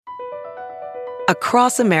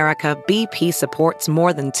Across America, BP supports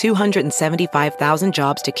more than 275,000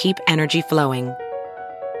 jobs to keep energy flowing.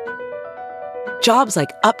 Jobs like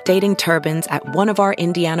updating turbines at one of our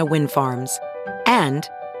Indiana wind farms and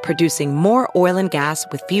producing more oil and gas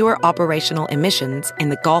with fewer operational emissions in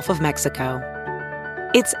the Gulf of Mexico.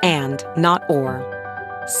 It's and, not or.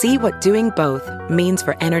 See what doing both means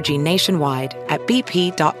for energy nationwide at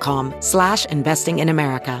bp.com/investing in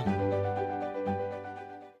America.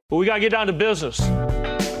 But we got to get down to business.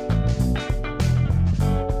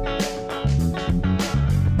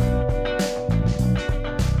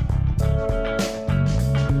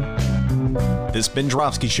 This Ben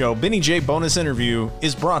Joravsky Show Benny J bonus interview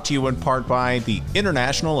is brought to you in part by the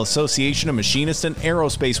International Association of Machinists and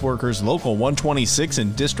Aerospace Workers Local 126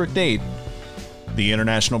 in District 8, the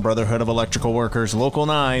International Brotherhood of Electrical Workers Local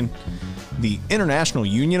 9, the International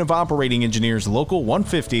Union of Operating Engineers Local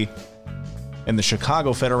 150, and the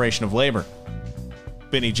Chicago Federation of Labor.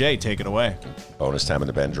 Benny J, take it away. Bonus time on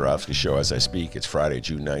the Ben Joravsky Show as I speak. It's Friday,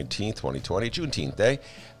 June 19th, 2020, Juneteenth Day.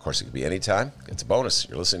 Of course, it could be any time. It's a bonus.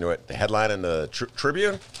 You're listening to it. The headline in the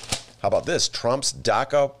Tribune. How about this? Trump's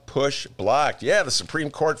DACA push blocked. Yeah, the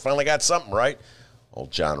Supreme Court finally got something right.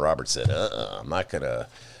 Old John Roberts said, I'm not going to.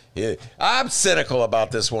 I'm cynical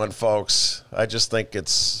about this one, folks. I just think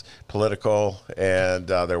it's political, and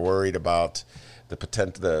they're worried about the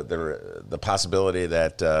possibility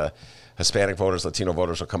that Hispanic voters, Latino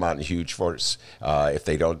voters will come out in huge force if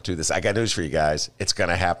they don't do this. I got news for you guys. It's going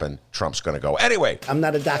to happen. Trump's going to go. Anyway. I'm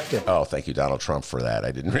not a doctor. Oh, thank you, Donald Trump, for that.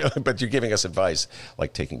 I didn't really, but you're giving us advice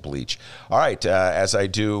like taking bleach. All right. As I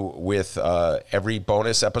do with every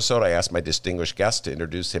bonus episode, I ask my distinguished guest to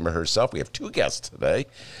introduce him or herself. We have two guests today.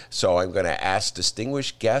 So I'm going to ask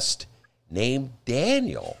distinguished guest named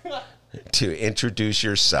Daniel to introduce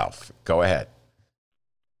yourself. Go ahead.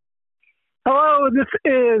 Hello, this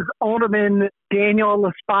is Alderman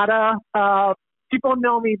Daniel Spata. People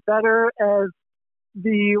know me better as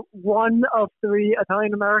the one of three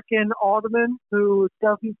Italian-American aldermen who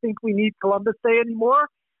doesn't think we need Columbus Day anymore.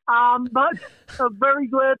 But I'm very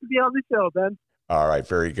glad to be on the show, Ben. All right,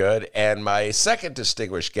 very good. And my second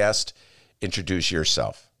distinguished guest, introduce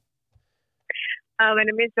yourself. My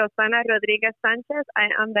name is Rossana Sanchez. I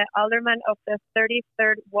am the alderman of the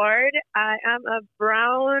 33rd Ward. I am a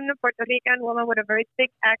brown Puerto Rican woman with a very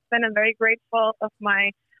thick accent and very grateful of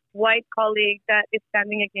my white colleague that is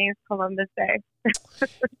standing against Columbus Day.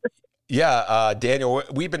 Yeah, Daniel,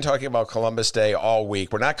 we've been talking about Columbus Day all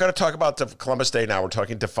week. We're not going to talk about Columbus Day now. We're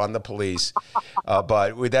talking defund the police.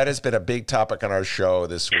 But that has been a big topic on our show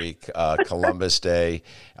this week, Columbus Day,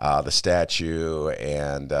 the statue,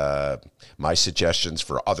 and my suggestions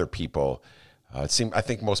for other people. I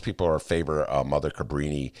think most people are in favor of Mother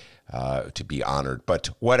Cabrini to be honored. But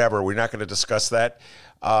whatever, we're not going to discuss that.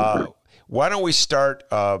 Why don't we start?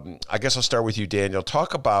 I guess I'll start with you, Daniel.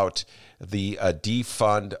 Talk about the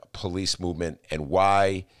defund police movement and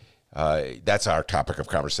why that's our topic of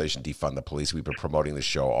conversation, defund the police. We've been promoting this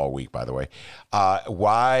show all week, by the way.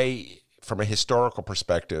 Why, from a historical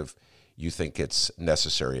perspective, you think it's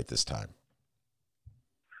necessary at this time?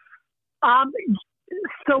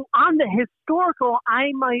 So on the historical,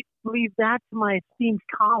 I might leave that to my esteemed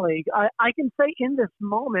colleague. I can say in this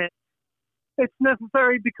moment, it's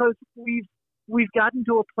necessary because we've gotten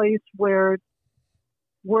to a place where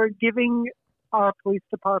we're giving our police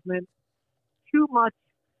department too much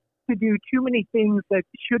to do, too many things that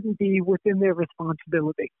shouldn't be within their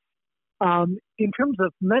responsibility. In terms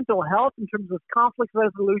of mental health, in terms of conflict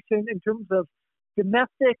resolution, in terms of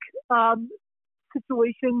domestic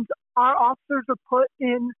situations, our officers are put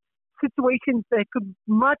in situations that could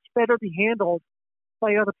much better be handled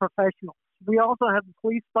by other professionals. We also have a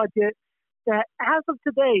police budget that, as of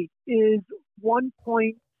today, is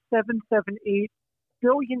 $1.778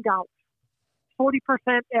 billion.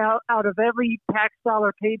 40% out of every tax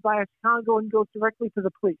dollar paid by a Chicagoan goes directly to the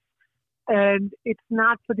police. And it's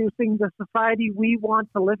not producing the society we want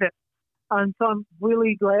to live in. And so I'm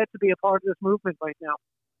really glad to be a part of this movement right now.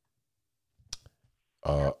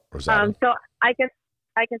 Rossana? So I can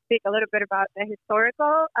speak a little bit about the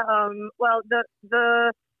historical. Well,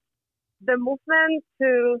 the movement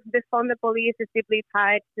to defund the police is deeply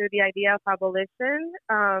tied to the idea of abolition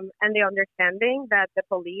and the understanding that the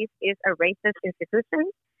police is a racist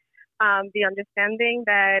institution. The understanding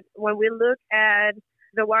that when we look at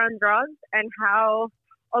the war on drugs and how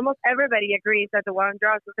almost everybody agrees that the war on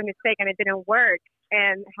drugs was a mistake and it didn't work,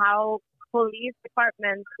 and how police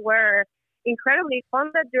departments were incredibly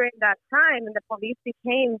funded during that time, and the police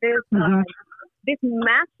became this this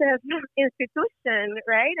massive institution,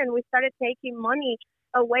 right? And we started taking money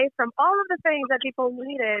away from all of the things that people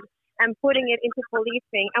needed and putting it into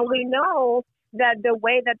policing. And we know that the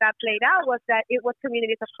way that played out was that it was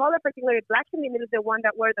communities of color, particularly Black communities, the one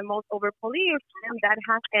that were the most over-policed, and that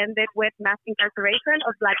has ended with mass incarceration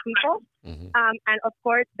of Black people, and of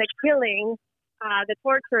course the killing, the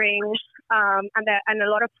torturing, and a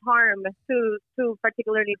lot of harm to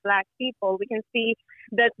particularly Black people. We can see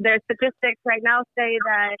that their statistics right now say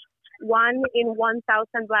that 1 in 1,000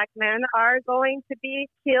 Black men are going to be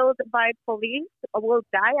killed by police or will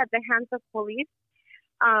die at the hands of police.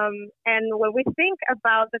 And when we think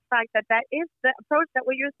about the fact that that is the approach that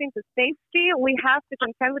we're using to safety, we have to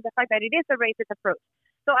contend with the fact that it is a racist approach.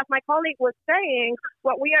 So as my colleague was saying,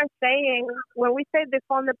 what we are saying when we say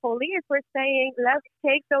defund the police, we're saying let's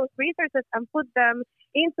take those resources and put them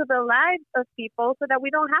into the lives of people so that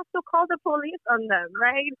we don't have to call the police on them,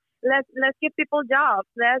 right? Let's give people jobs.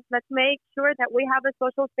 Let's make sure that we have a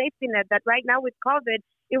social safety net. That right now with COVID,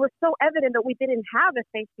 it was so evident that we didn't have a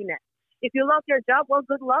safety net. If you lost your job, well,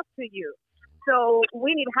 good luck to you. So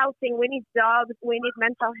we need housing, we need jobs, we need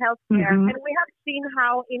mental health care. And we have seen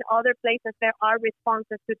how in other places there are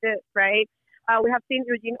responses to this, right? We have seen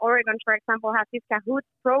Eugene, Oregon, for example, has this Cahoots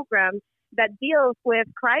program that deals with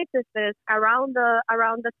crises around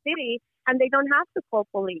the city, and they don't have to call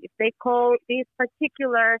police. They call this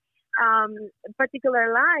particular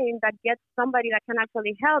line that gets somebody that can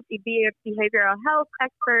actually help, be a behavioral health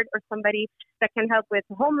expert or somebody that can help with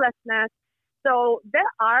homelessness. So there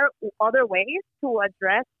are other ways to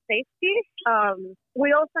address safety.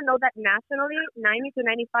 We also know that nationally, 90 to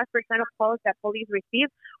 95% of calls that police receive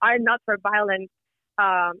are not for violent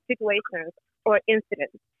situations or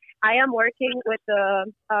incidents. I am working with the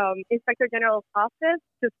Inspector General's office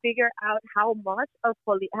to figure out how much of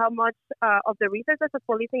the resources of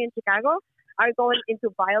policing in Chicago are going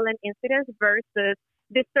into violent incidents versus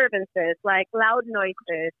disturbances like loud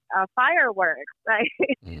noises, fireworks. Right?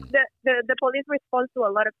 The police responds to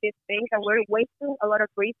a lot of these things, and we're wasting a lot of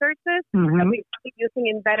resources that we keep using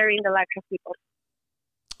in bettering the lives of people.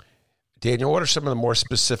 Daniel, what are some of the more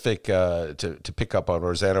specific, to pick up on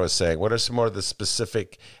what Rossana was saying, what are some more of the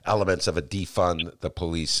specific elements of a defund the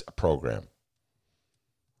police program?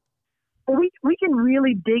 We can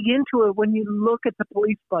really dig into it when you look at the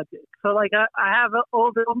police budget. So, like, I have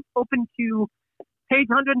open to page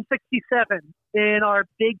 167 in our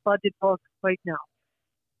big budget book right now.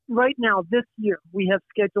 Right now, this year, we have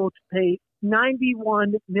scheduled to pay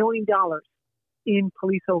 $91 million in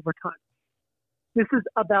police overtime. This is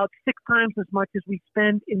about 6 times as much as we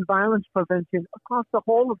spend in violence prevention across the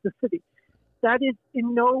whole of the city. That is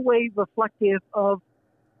in no way reflective of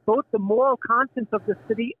both the moral conscience of the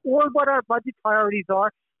city or what our budget priorities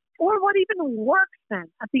are, or what even works then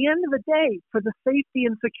at the end of the day for the safety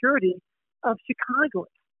and security of Chicagoans.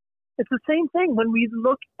 It's the same thing when we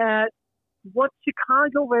look at what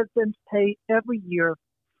Chicago residents pay every year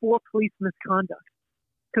for police misconduct.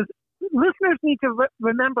 Because listeners need to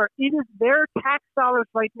remember, it is their tax dollars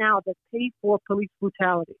right now that pay for police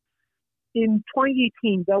brutality. In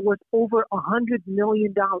 2018, that was over $100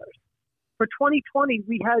 million. For 2020,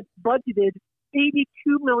 we had budgeted $82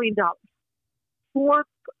 million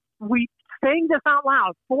saying this out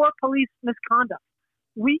loud, for police misconduct.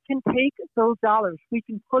 We can take those dollars, we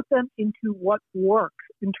can put them into what works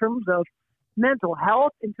in terms of mental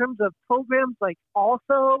health, in terms of programs like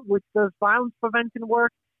ALSO, which does violence prevention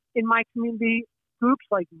work in my community, groups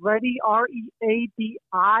like READI,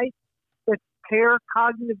 READI, that pair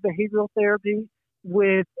cognitive behavioral therapy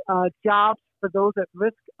with jobs for those at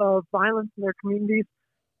risk of violence in their communities,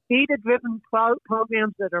 data-driven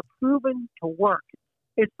programs that are proven to work.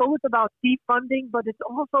 It's both about defunding, but it's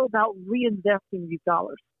also about reinvesting these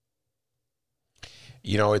dollars.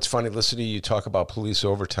 You know, it's funny listening to you talk about police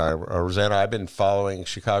overtime. Rossana, I've been following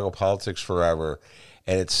Chicago politics forever,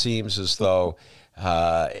 and it seems as though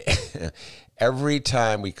every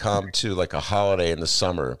time we come to like a holiday in the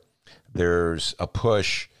summer, there's a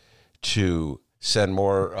push to send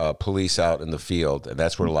more police out in the field, and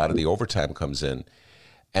that's where a lot of the overtime comes in.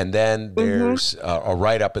 And then there's a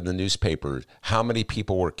write-up in the newspaper, how many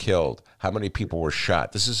people were killed, how many people were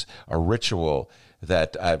shot. This is a ritual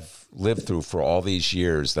that I've lived through for all these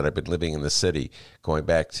years that I've been living in the city, going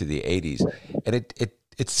back to the 80s. And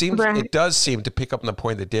it seems, it does seem to pick up on the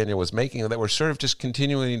point that Daniel was making, that we're sort of just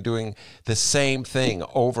continually doing the same thing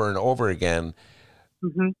over and over again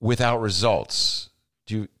without results.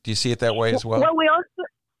 Do you see it that way as well? Well, we also,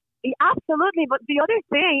 absolutely. But the other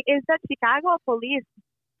thing is that Chicago police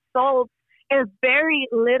solve a very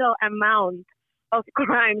little amount of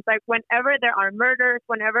crimes. Like whenever there are murders,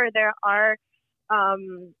 whenever there are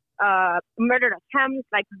murder attempts,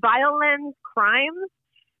 like violent crimes,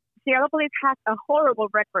 Chicago police has a horrible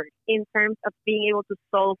record in terms of being able to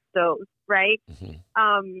solve those, right?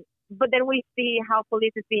 But then we see how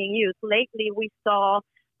police is being used. Lately, we saw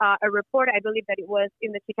a report, I believe that it was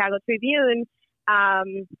in the Chicago Tribune,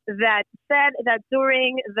 that said that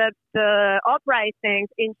during the uprisings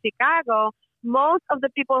in Chicago, most of the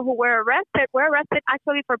people who were arrested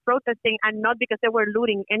actually for protesting and not because they were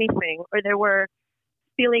looting anything or they were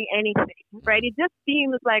stealing anything, right? It just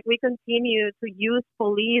seems like we continue to use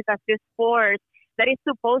police as this force that is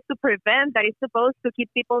supposed to prevent, that is supposed to keep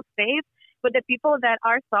people safe, but the people that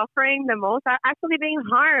are suffering the most are actually being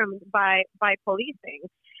harmed by policing.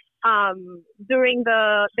 During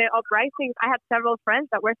the uprisings, I had several friends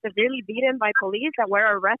that were severely beaten by police, that were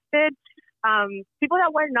arrested, people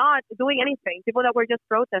that were not doing anything, people that were just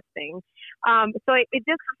protesting. So it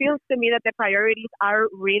just feels to me that the priorities are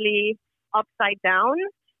really upside down.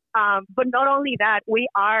 But not only that, we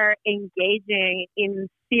are engaging in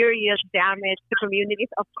serious damage to communities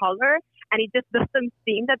of color, and it just doesn't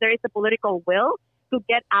seem that there is a political will to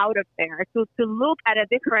get out of there, to look at a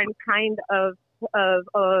different kind of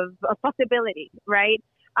possibility, right?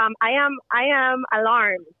 I am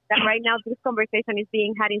alarmed that right now this conversation is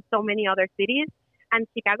being had in so many other cities, and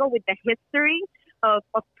Chicago, with the history of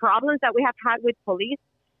problems that we have had with police,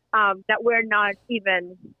 that we're not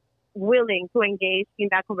even willing to engage in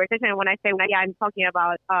that conversation. And when I say yeah, I'm talking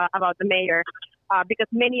about the mayor, because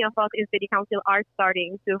many of us in city council are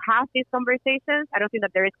starting to have these conversations. I don't think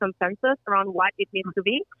that there is consensus around what it needs to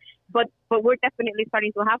be, but we're definitely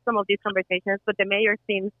starting to have some of these conversations. But the mayor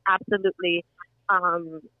seems absolutely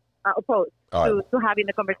opposed to having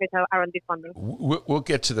the conversation around defunding. We'll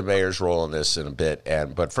get to the mayor's role in this in a bit,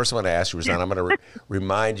 but first I want to ask you, Rossana, I'm going to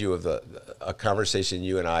remind you of a conversation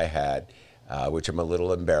you and I had, which I'm a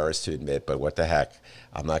little embarrassed to admit, but what the heck,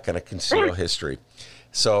 I'm not going to conceal history.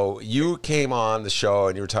 So you came on the show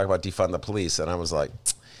and you were talking about defund the police, and I was like,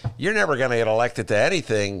 you're never going to get elected to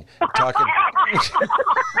anything talking.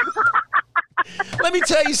 Let me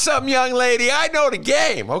tell you something, young lady. I know the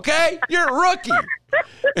game, okay? You're a rookie.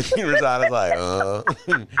 Rossana's like,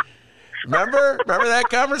 Remember that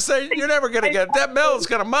conversation? You're never going to get that. Mel's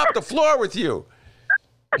going to mop the floor with you.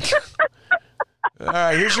 All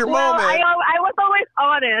right, here's your moment. I was always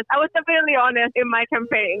honest. I was definitely honest in my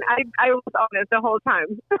campaign. I was honest the whole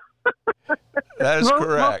time. That is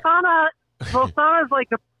correct. Rossana is like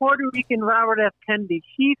a Puerto Rican Robert F. Kennedy.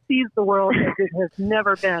 She sees the world as it has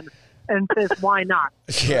never been and says, why not?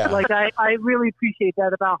 Yeah. Like, I really appreciate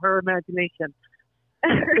that about her imagination.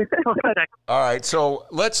 It's prophetic. All right, so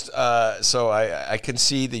let's. So I can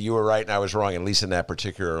see that you were right and I was wrong, at least in that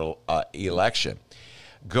particular election.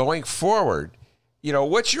 Going forward,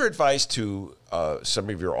 what's your advice to some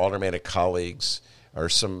of your aldermanic colleagues or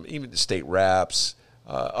some even state reps,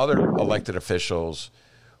 other elected officials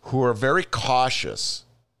who are very cautious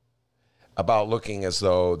about looking as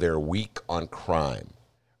though they're weak on crime?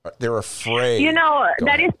 They're afraid.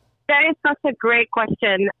 That is such a great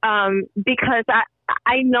question, because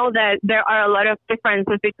I know that there are a lot of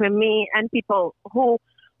differences between me and people who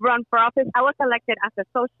run for office. I was elected as a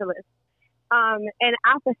socialist. And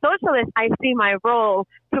as a socialist, I see my role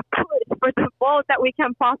to push for the vote that we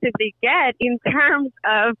can possibly get in terms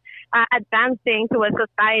of advancing to a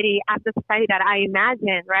society as the society that I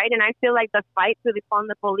imagine, right? And I feel like the fight to defund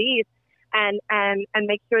the police and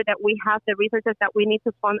make sure that we have the resources that we need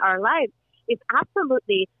to fund our lives is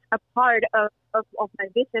absolutely a part of my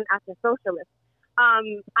vision as a socialist.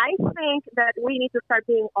 I think that we need to start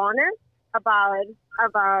being honest about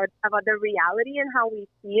the reality and how we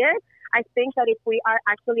see it. I think that if we are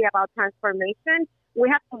actually about transformation, we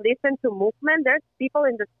have to listen to movement. There's people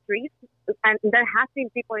in the streets, and there have been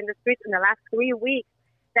people in the streets in the last 3 weeks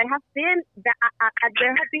that have been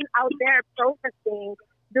out there protesting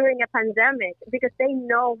during a pandemic because they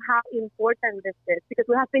know how important this is. Because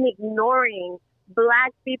we have been ignoring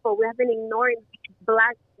Black people, we have been ignoring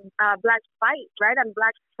Black fight, right, and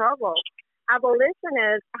Black struggle.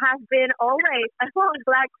 Abolitionists have been always among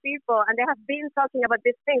Black people, and they have been talking about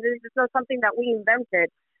these things. This is not something that we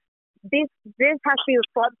invented. This has been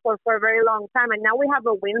fought for a very long time, and now we have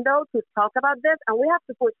a window to talk about this, and we have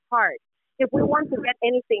to push hard if we want to get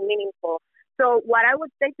anything meaningful. So what I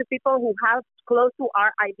would say to people who have close to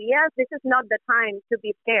our ideas, this is not the time to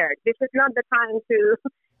be scared. This is not the time to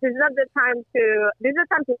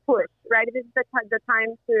push, right? This is the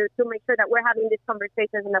time to make sure that we're having these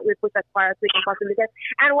conversations and that we push as far as we can possibly get.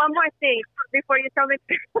 And one more thing before you tell me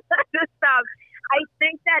to stop. I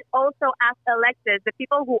think that also as elected, the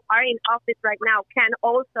people who are in office right now can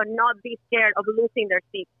also not be scared of losing their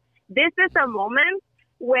seats. This is a moment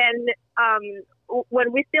when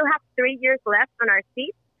we still have 3 years left on our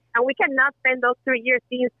seats, And we cannot spend those 3 years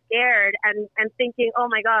being scared and thinking, oh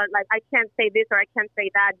my God, like I can't say this or I can't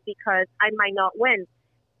say that because I might not win.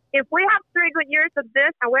 If we have 3 good years of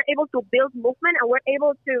this and we're able to build movement and we're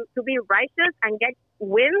able to be righteous and get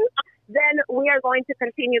wins, then we are going to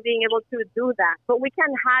continue being able to do that. But we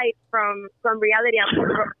can't hide from reality and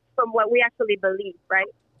from what we actually believe,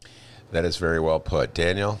 right? That is very well put.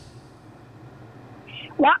 Daniel?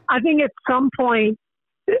 Well, I think at some point,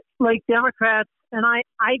 like Democrats, and I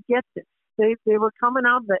get this, they were coming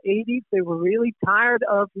out of the 80s, they were really tired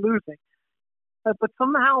of losing. But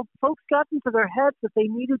somehow folks got into their heads that they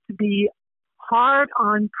needed to be hard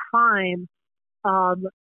on crime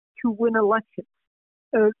to win elections.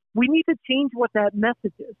 We need to change what that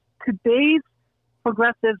message is. Today's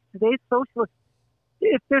progressives, today's socialists,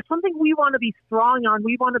 if there's something we want to be strong on,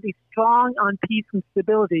 we want to be strong on peace and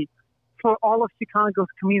stability for all of Chicago's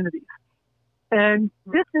communities. And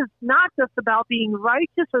this is not just about being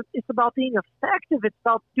righteous, it's about being effective. It's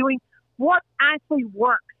about doing what actually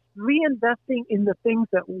works, reinvesting in the things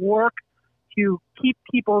that work to keep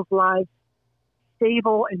people's lives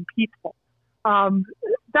stable and peaceful. I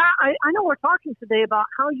know we're talking today about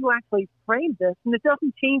how you actually frame this, and it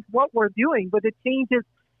doesn't change what we're doing, but it changes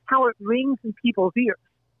how it rings in people's ears.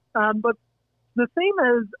 But the same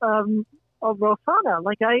as Rossana,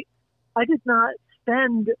 like I did not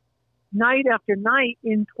spend night after night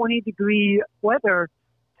in 20-degree weather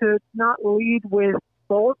to not lead with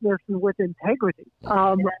boldness and with integrity.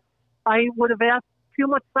 I would have asked too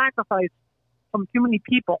much sacrifice from too many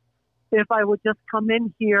people if I would just come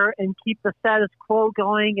in here and keep the status quo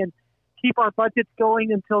going and keep our budgets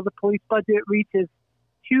going until the police budget reaches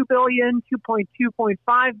 $2 billion,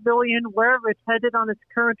 2.5 billion, wherever it's headed on its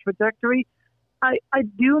current trajectory. I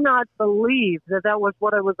do not believe that was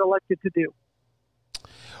what I was elected to do.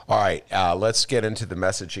 All right, let's get into the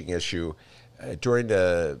messaging issue. During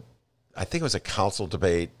I think it was a council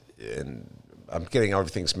debate, and I'm getting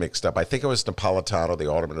everything's mixed up. I think it was Napolitano,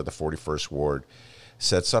 the alderman of the 41st Ward,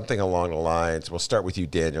 said something along the lines. We'll start with you,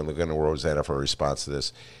 Daniel, and we'll go to Rossana for a response to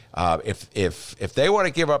this. If they want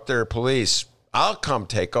to give up their police, I'll come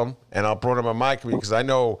take them, and I'll bring them in my community because I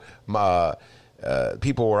know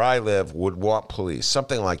people where I live would want police,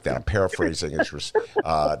 something like that. I'm paraphrasing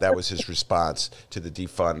that was his response to the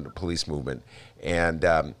defund police movement.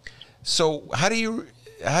 And so how do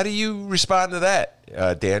you respond to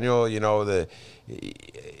that, Daniel? You know,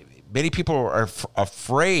 many people are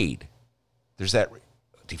afraid. There's that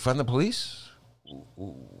defund the police.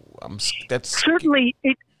 That's certainly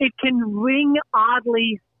it can ring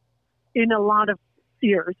oddly in a lot of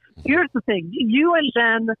ears. Here's the thing: you and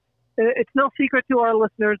Ben. It's no secret to our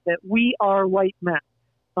listeners that we are white men.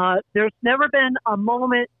 There's never been a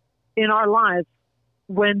moment in our lives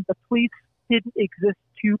when the police didn't exist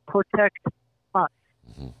to protect us.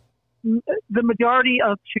 Mm-hmm. The majority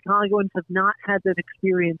of Chicagoans have not had that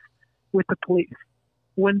experience with the police.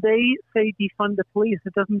 When they say defund the police,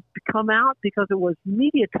 it doesn't come out because it was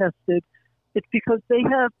media tested. It's because they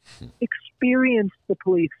have experienced the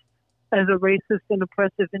police as a racist and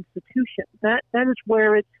oppressive institution. That is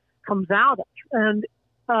where it comes out of. And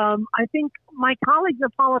I think my colleague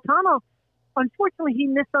Napolitano, unfortunately, he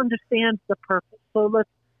misunderstands the purpose. So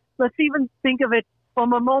let's even think of it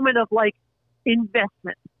from a moment of like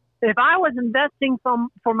investment. If I was investing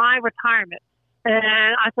for my retirement and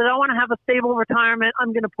I said I want to have a stable retirement,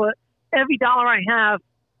 I'm going to put every dollar I have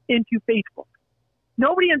into Facebook.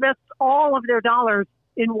 Nobody invests all of their dollars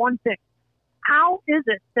in one thing. How is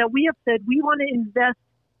it that we have said we want to invest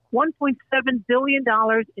 $1.7 billion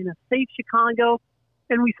in a safe Chicago,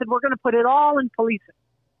 and we said we're going to put it all in policing?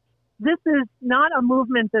 This is not a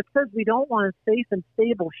movement that says we don't want a safe and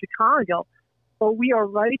stable Chicago, but we are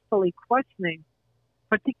rightfully questioning,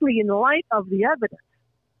 particularly in light of the evidence,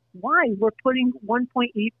 why we're putting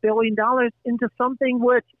 $1.8 billion into something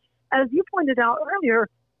which, as you pointed out earlier,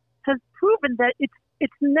 has proven that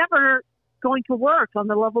it's never going to work on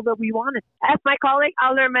the level that we want it. As my colleague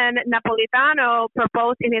Alderman Napolitano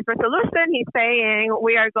proposed in his resolution, he's saying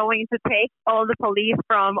we are going to take all the police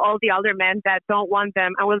from all the aldermen that don't want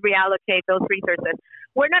them and we'll reallocate those resources.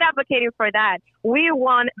 We're not advocating for that. We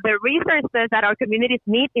want the resources that our communities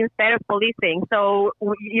need instead of policing. So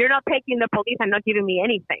you're not taking the police and not giving me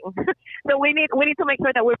anything. So we need to make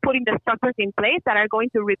sure that we're putting the structures in place that are going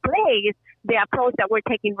to replace the approach that we're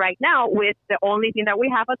taking right now with the only thing that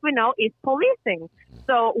we have, as we know, is policing.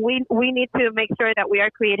 So we need to make sure that we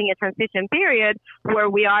are creating a transition period where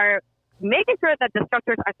we are making sure that the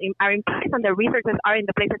structures are in place and the resources are in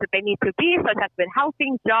the places that they need to be, such as with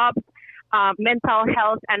housing, jobs, mental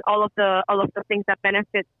health, and all of the things that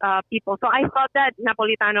benefit people. So I thought that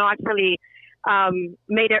Napolitano actually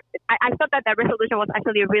made it. I thought that resolution was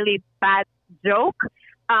actually a really bad joke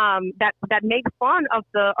that makes fun of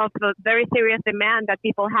the very serious demand that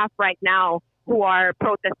people have right now who are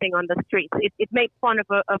protesting on the streets. It makes fun of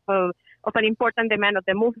an important demand of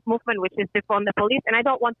the movement, which is defund the police. And I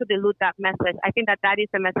don't want to dilute that message. I think that is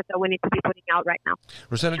the message that we need to be putting out right now.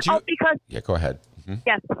 Rossana, go ahead. Mm-hmm.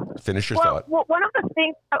 Yes. Finish your thought. Well, one of the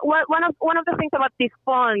things about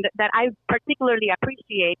defund that I particularly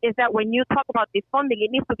appreciate is that when you talk about defunding,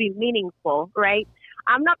 it needs to be meaningful, right?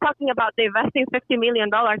 I'm not talking about divesting $50 million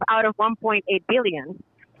out of $1.8 billion.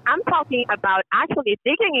 I'm talking about actually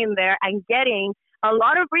digging in there and getting a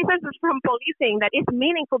lot of resources from policing that is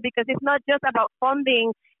meaningful, because it's not just about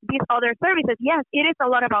funding these other services. Yes, it is a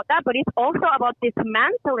lot about that, but it's also about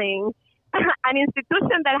dismantling an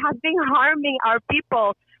institution that has been harming our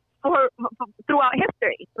people throughout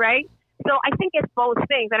history, right? So I think it's both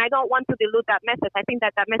things, and I don't want to dilute that message. I think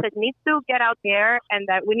that message needs to get out there, and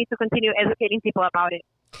that we need to continue educating people about it.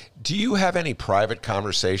 Do you have any private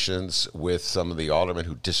conversations with some of the aldermen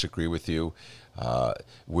who disagree with you,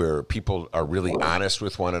 where people are really honest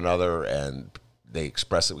with one another and they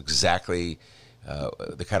express exactly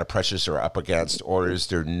the kind of pressures they're up against, or is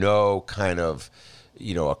there no kind of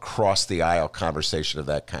across the aisle conversation of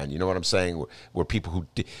that kind? You know what I'm saying? Where people who...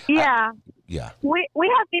 Yeah. We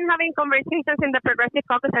have been having conversations in the Progressive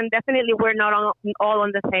Caucus, and definitely we're not all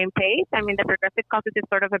on the same page. I mean, the Progressive Caucus is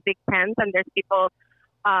sort of a big tent, and there's people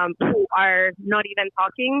who are not even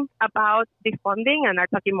talking about defunding and are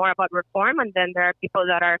talking more about reform. And then there are people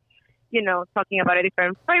that are, talking about a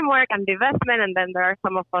different framework and divestment. And then there are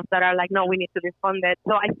some of us that are like, no, we need to defund it.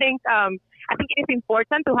 So I think it is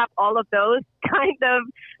important to have all of those kind of,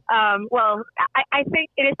 I think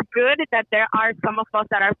it is good that there are some of us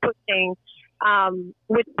that are pushing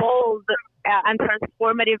with bold and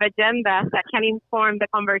transformative agendas that can inform the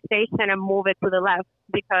conversation and move it to the left,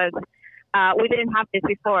 because we didn't have this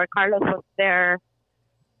before. Carlos was there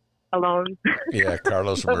alone. Yeah,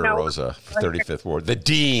 Carlos Ramirez Rosa, 35th Ward, the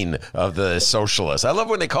dean of the socialists. I love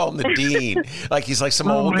when they call him the dean, like he's like some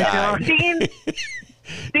old guy. Dean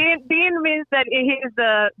means that he's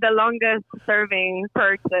the longest serving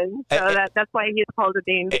person, so that's why he's called the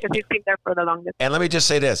dean, because he's been there for the longest. And let me just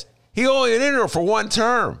say this: he only been in there for one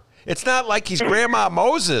term. It's not like he's Grandma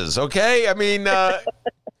Moses, okay? I mean.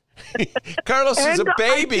 Carlos is a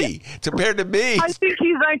baby compared to me. I think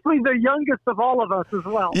he's actually the youngest of all of us as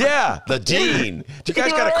well. Yeah, the dean. Do you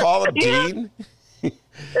guys got to call him dean?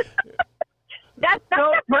 That's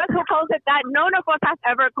the person who calls it that. None of us has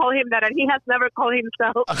ever called him that, and he has never called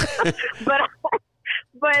himself.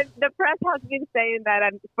 But the press has been saying that,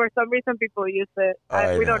 and for some reason people use it.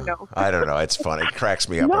 We don't know. I don't know. It's funny. It cracks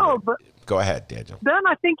me up. No, but go ahead, Daniel. Ben,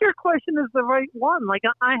 I think your question is the right one. Like,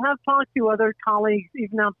 I have talked to other colleagues,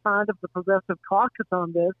 even outside of the Progressive Caucus,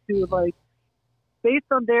 on this, who, like, based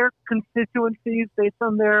on their constituencies, based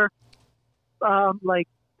on their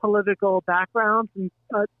political backgrounds, and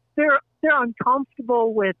they're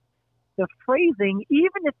uncomfortable with the phrasing,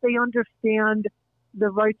 even if they understand the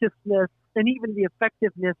righteousness and even the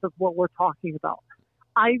effectiveness of what we're talking about.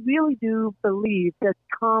 I really do believe that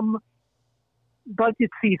come budget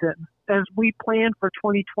season, as we plan for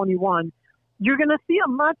 2021, you're going to see a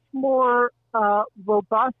much more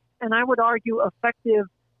robust and, I would argue, effective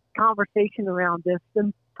conversation around this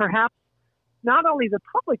than perhaps not only the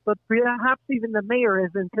public, but perhaps even the mayor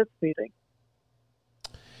is anticipating.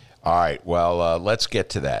 All right. Well, let's get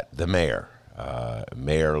to that. The mayor.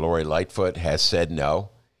 Mayor Lori Lightfoot has said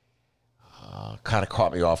no. Kind of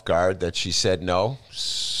caught me off guard that she said no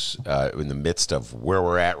in the midst of where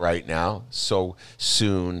we're at right now, so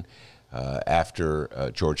soon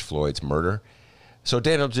after George Floyd's murder. So,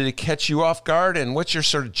 Daniel, did it catch you off guard? And what's your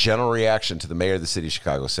sort of general reaction to the mayor of the city of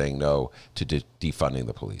Chicago saying no to defunding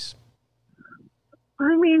the police?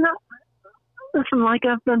 I mean, listen, like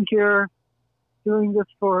I've been here doing this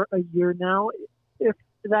for a year now. If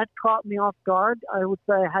that caught me off guard, I would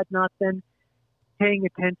say I had not been paying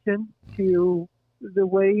attention to the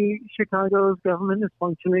way Chicago's government is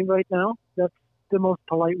functioning right now. That's the most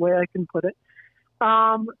polite way I can put it.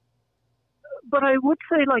 But I would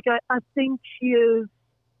say, I think she is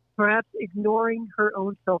perhaps ignoring her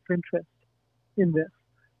own self-interest in this.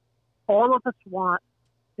 All of us want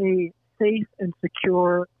a safe and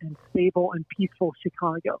secure and stable and peaceful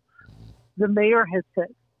Chicago. The mayor has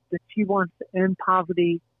said that she wants to end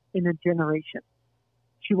poverty in a generation.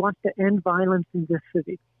 She wants to end violence in this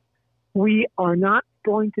city. We are not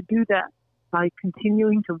going to do that by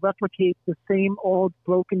continuing to replicate the same old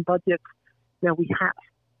broken budgets that we have.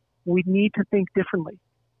 We need to think differently.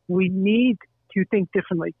 We need to think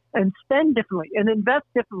differently and spend differently and invest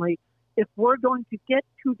differently if we're going to get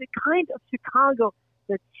to the kind of Chicago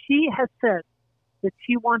that she has said that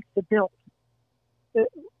she wants to build,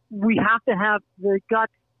 we have to have the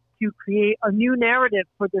guts to create a new narrative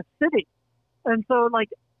for this city. And so, like,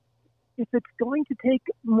 if it's going to take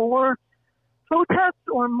more protests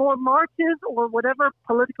or more marches or whatever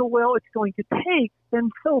political will it's going to take, then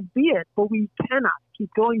so be it. But we cannot keep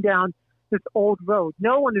going down this old road.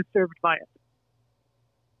 No one is served by it.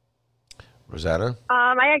 Rossana?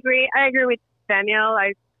 I agree. I agree with Daniel.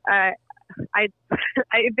 I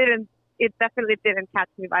didn't. It definitely didn't catch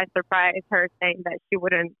me by surprise. Her saying that she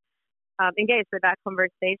wouldn't engage with that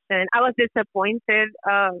conversation. I was disappointed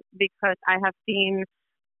because I have seen,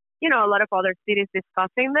 a lot of other cities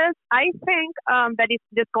discussing this. I think that it's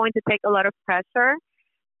just going to take a lot of pressure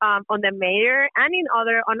on the mayor and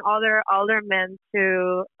on other aldermen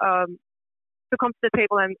to come to the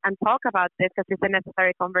table and talk about this, because it's a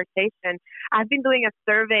necessary conversation. I've been doing a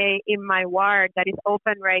survey in my ward that is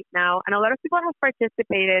open right now, and a lot of people have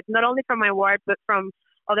participated, not only from my ward, but from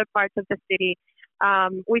other parts of the city.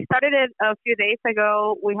 We started it a few days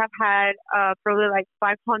ago. We have had probably like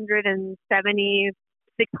 570,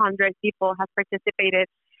 600 people have participated.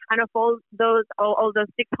 And of all those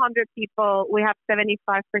 600 people, we have 75%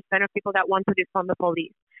 of people that want to defund the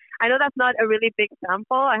police. I know that's not a really big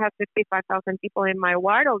sample. I have 55,000 people in my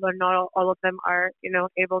ward, although not all of them are,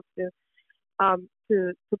 able to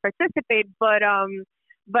participate. But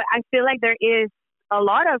I feel like there is a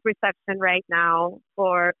lot of reception right now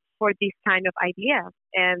for these kind of ideas.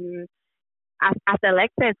 And as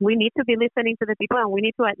electeds, we need to be listening to the people, and we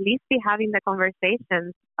need to at least be having the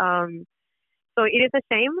conversations. So it is a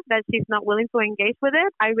shame that she's not willing to engage with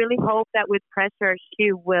it. I really hope that with pressure,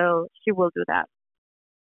 she will do that.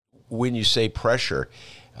 When you say pressure,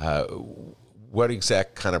 what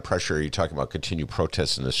exact kind of pressure are you talking about? Continue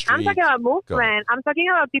protests in the street? I'm talking about movement. I'm talking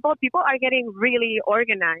about people. People are getting really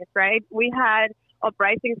organized, right? We had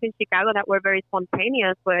uprisings in Chicago that were very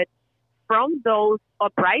spontaneous, but from those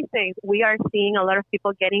uprisings, we are seeing a lot of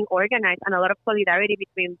people getting organized and a lot of solidarity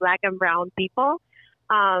between Black and brown people.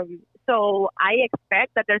 So I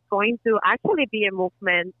expect that there's going to actually be a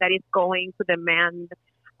movement that is going to demand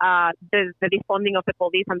the defunding of the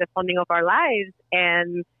police and the funding of our lives.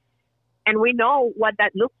 And we know what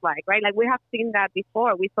that looks like, right? Like, we have seen that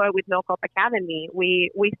before. We saw it with No Cop Academy. We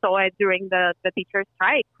saw it during the teachers'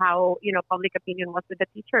 strike, how, public opinion was with the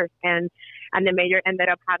teachers. And the mayor ended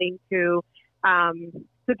up having to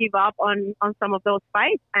give up on some of those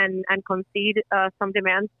fights and concede some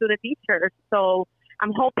demands to the teachers. So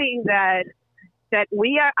I'm hoping that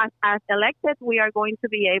we are, as elected, we are going to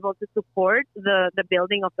be able to support the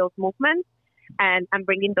building of those movements and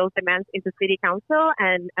bringing those demands into city council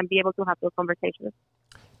and be able to have those conversations.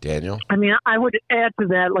 Daniel? I mean, I would add to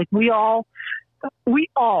that, like, we all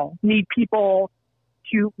need people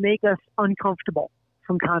to make us uncomfortable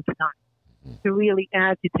from time to time, to really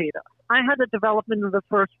agitate us. I had a development of the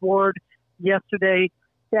first ward yesterday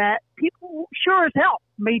that people sure as hell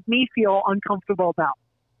made me feel uncomfortable about.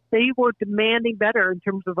 They were demanding better in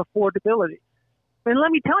terms of affordability. And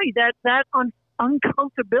let me tell you that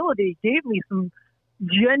uncomfortability gave me some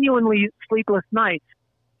genuinely sleepless nights.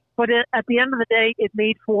 But at the end of the day, it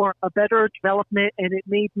made for a better development, and it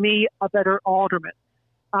made me a better alderman.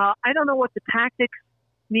 I don't know what the tactics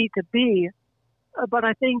need to be, but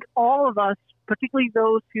I think all of us, particularly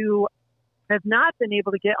those who have not been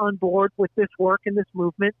able to get on board with this work and this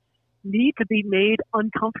movement, need to be made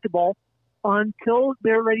uncomfortable until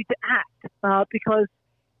they're ready to act. Because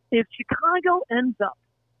if Chicago ends up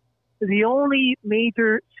the only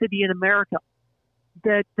major city in America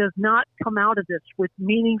that does not come out of this with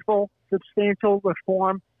meaningful, substantial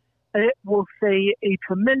reform, it will say a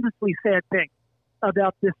tremendously sad thing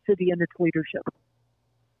about this city and its leadership.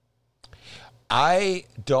 I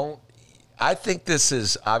think this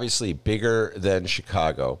is obviously bigger than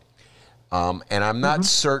Chicago. And I'm not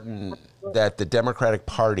certain that the Democratic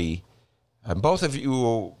Party, and both of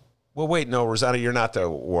you, well, wait, no, Rossana, you're not the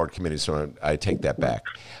ward committee, so I take that back.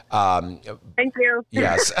 Thank you.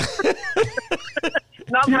 Yes.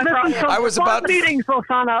 Not my problem. I was about meetings,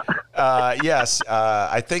 Rossana. Yes,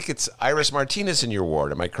 I think it's Iris Martinez in your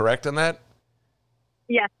ward. Am I correct on that?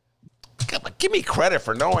 Yes. Give me credit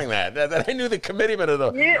for knowing that I knew the committeeman of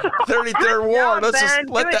the 33rd ward. Let's just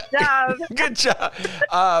let Good that. job. Good job.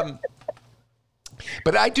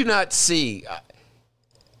 But I do not see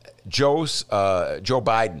Joe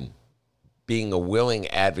Biden being a willing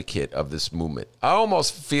advocate of this movement. I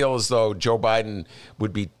almost feel as though Joe Biden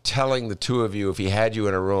would be telling the two of you, if he had you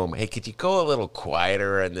in a room, hey, could you go a little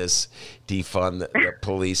quieter in this defund the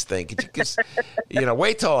police thing? Could you just,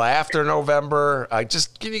 wait till after November?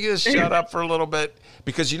 Can you just shut up for a little bit?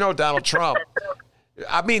 Because Donald Trump,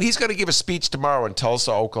 he's going to give a speech tomorrow in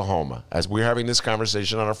Tulsa, Oklahoma, as we're having this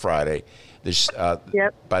conversation on a Friday.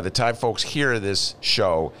 By the time folks hear this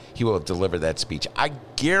show, he will have delivered that speech. I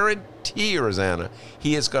guarantee you, Rossana,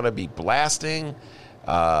 he is going to be blasting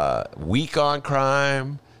weak on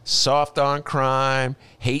crime, soft on crime,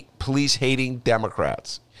 police-hating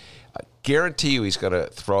Democrats. I guarantee you he's going to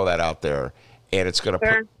throw that out there, and it's going to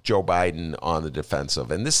put Joe Biden on the defensive.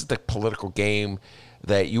 And this is the political game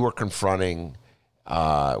that you were confronting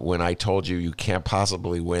when I told you can't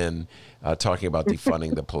possibly win talking about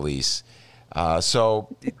defunding the police.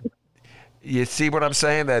 So you see what I'm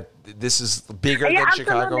saying? That this is bigger than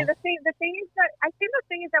Chicago? The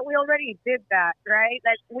thing is that we already did that, right?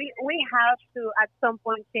 Like we have to at some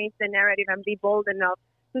point change the narrative and be bold enough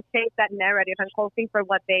to change that narrative and call things for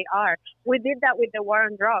what they are. We did that with the war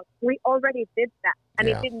on drugs. We already did that, and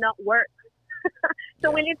it did not work.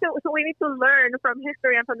 So we need to learn from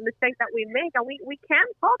history and from the mistakes that we make, and we can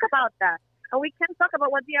talk about that, and we can talk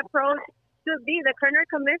about what the approach should be. The Kerner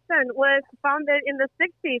Commission was founded in the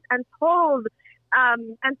 60s and told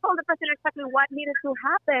the president exactly what needed to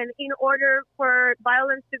happen in order for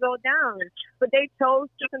violence to go down, but they chose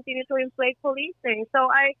to continue to inflate policing. So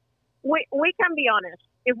we can be honest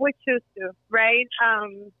if we choose to, right?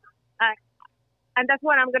 And that's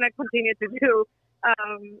what I'm going to continue to do.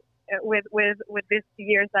 With these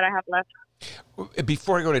years that I have left.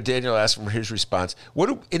 Before I go to Daniel, ask for his response. What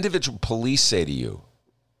do individual police say to you,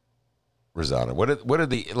 Rossana? What are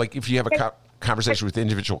the, like, if you have a conversation with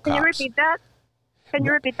individual cops? Can you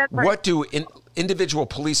repeat that? Sorry. What do individual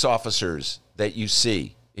police officers that you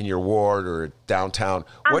see in your ward or downtown,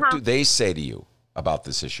 what do they say to you about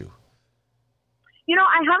this issue?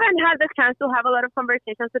 I haven't had the chance to have a lot of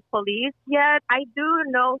conversations with police yet. I do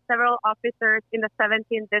know several officers in the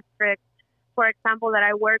 17th district, for example, that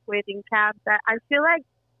I work with in cabs, that I feel like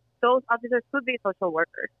those officers could be social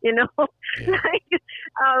workers, Yeah.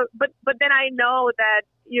 But then I know that,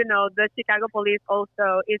 the Chicago police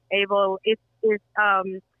also is able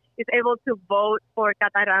to vote for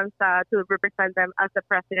Cataranza to represent them as the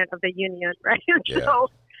president of the union, right? Yeah.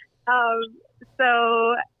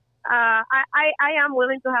 I am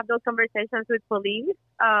willing to have those conversations with police.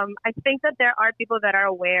 I think that there are people that are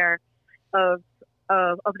aware of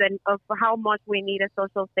how much we need a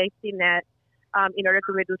social safety net in order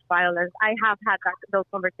to reduce violence. I have had those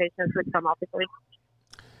conversations with some officers.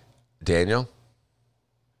 Daniel?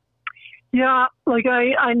 Yeah,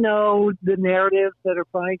 I know the narratives that are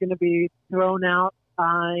probably going to be thrown out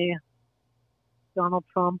by Donald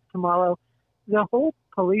Trump tomorrow. The whole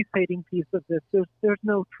police hating piece of this, there's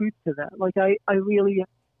no truth to that.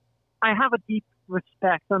 I have a deep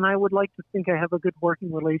respect, and I would like to think I have a good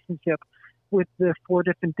working relationship with the 4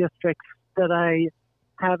 different districts that I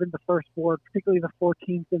have in the first ward, particularly the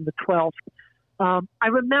 14th and the 12th. I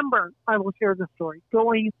remember, I will share the story,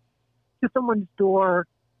 going to someone's door,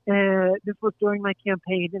 this was during my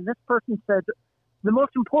campaign, and this person said, the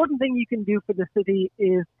most important thing you can do for the city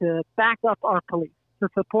is to back up our police, to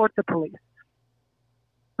support the police.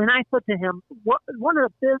 And I said to him, one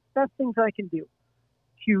of the best things I can do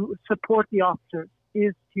to support the officers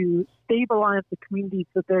is to stabilize the communities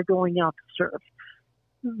that they're going out to serve.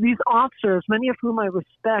 These officers, many of whom I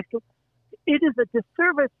respect, it is a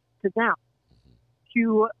disservice to them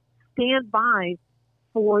to stand by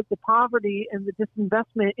for the poverty and the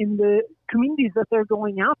disinvestment in the communities that they're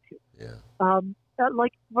going out to. Yeah.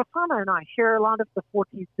 Like Rossana and I share a lot of the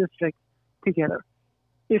 14th district together.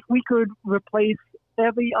 If we could replace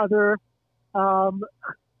every other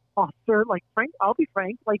officer, I'll be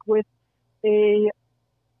frank, with a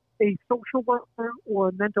social worker or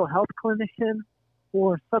a mental health clinician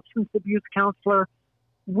or substance abuse counselor,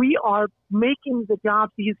 we are making the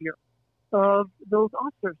jobs easier of those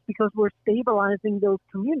officers because we're stabilizing those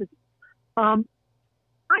communities. I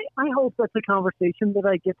hope that's a conversation that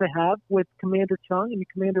I get to have with Commander Chung and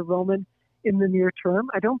Commander Roman in the near term.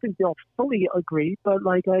 I don't think they'll fully agree, but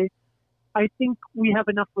I think we have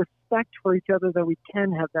enough respect for each other that we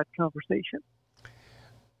can have that conversation.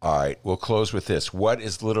 All right, we'll close with this. What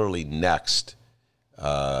is literally next,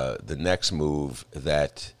 the next move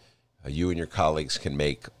that you and your colleagues can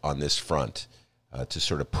make on this front to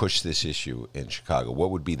sort of push this issue in Chicago?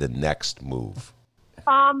 What would be the next move?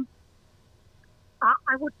 I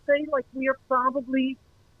would say we are probably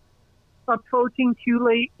approaching too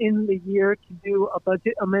late in the year to do a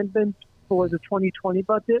budget amendment for the 2020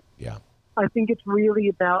 budget. Yeah. I think it's really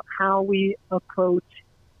about how we approach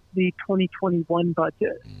the 2021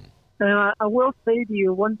 budget. And I will say to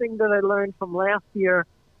you, one thing that I learned from last year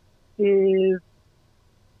is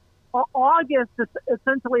August,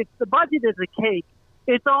 essentially, if the budget is a cake,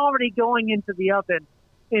 it's already going into the oven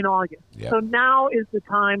in August. Yep. So now is the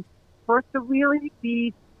time for us to really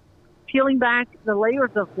be peeling back the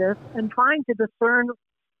layers of this and trying to discern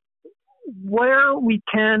where we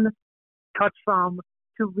can cut from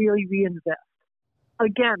to really reinvest.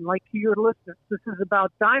 Again, like to your listeners, this is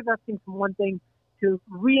about divesting from one thing to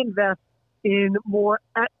reinvest in more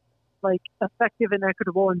effective and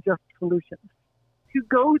equitable and just solutions. To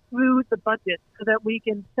go through the budget so that we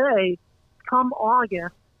can say, come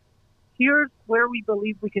August, here's where we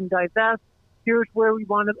believe we can divest, here's where we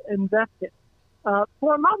want to invest it.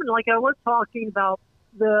 For a moment, like I was talking about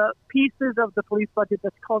the pieces of the police budget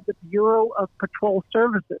that's called the Bureau of Patrol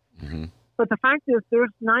Services. Mm-hmm. But the fact is there's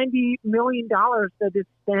 $90 million that is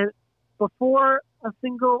spent before a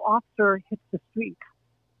single officer hits the street.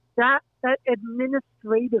 That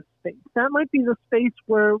administrative space, that might be the space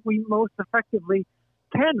where we most effectively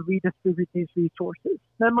can redistribute these resources.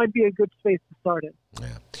 That might be a good space to start in.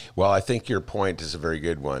 Yeah. Well, I think your point is a very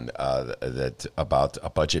good one, that about a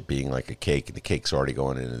budget being like a cake, and the cake's already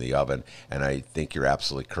going into the oven. And I think you're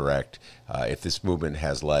absolutely correct. If this movement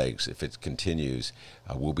has legs, if it continues,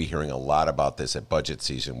 we'll be hearing a lot about this at budget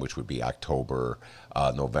season, which would be October,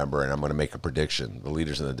 November. And I'm going to make a prediction. The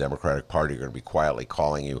leaders in the Democratic Party are going to be quietly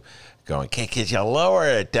calling you, going, can't you lower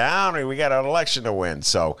it down? We got an election to win.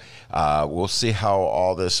 So we'll see how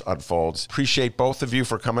all this unfolds. Appreciate both of you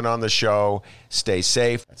for coming on the show. Stay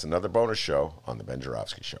safe. That's another bonus show on The Ben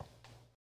Joravsky Show.